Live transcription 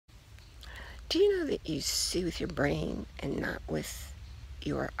Do you know that you see with your brain and not with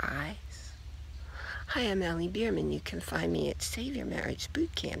your eyes? Hi, I'm Bierman. You can find me at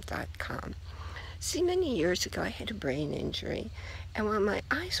SaveYourMarriageBootCamp.com. See, many years ago I had a brain injury, and while my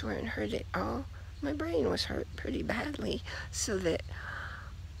eyes weren't hurt at all, my brain was hurt pretty badly, so that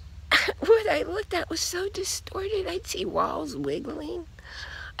what I looked at was so distorted. I'd see walls wiggling.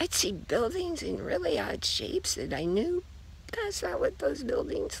 I'd see buildings in really odd shapes that I knew that's not what those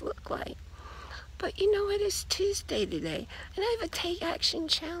buildings look like. But you know what? It's Tuesday today, and I have a take action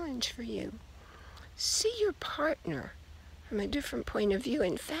challenge for you. See your partner from a different point of view.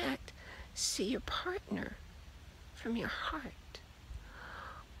 In fact, see your partner from your heart.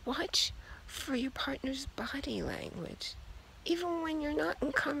 Watch for your partner's body language, even when you're not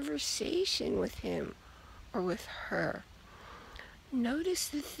in conversation with him or with her. Notice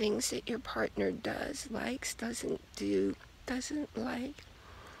the things that your partner does, likes, doesn't do, doesn't like.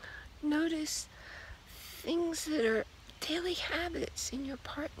 Notice things that are daily habits in your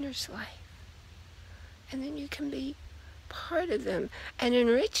partner's life. And then you can be part of them and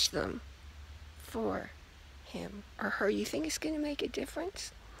enrich them for him or her. You think it's going to make a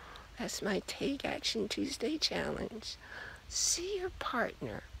difference? That's my Take Action Tuesday challenge. See your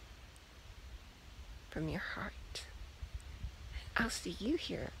partner from your heart. I'll see you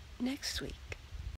here next week.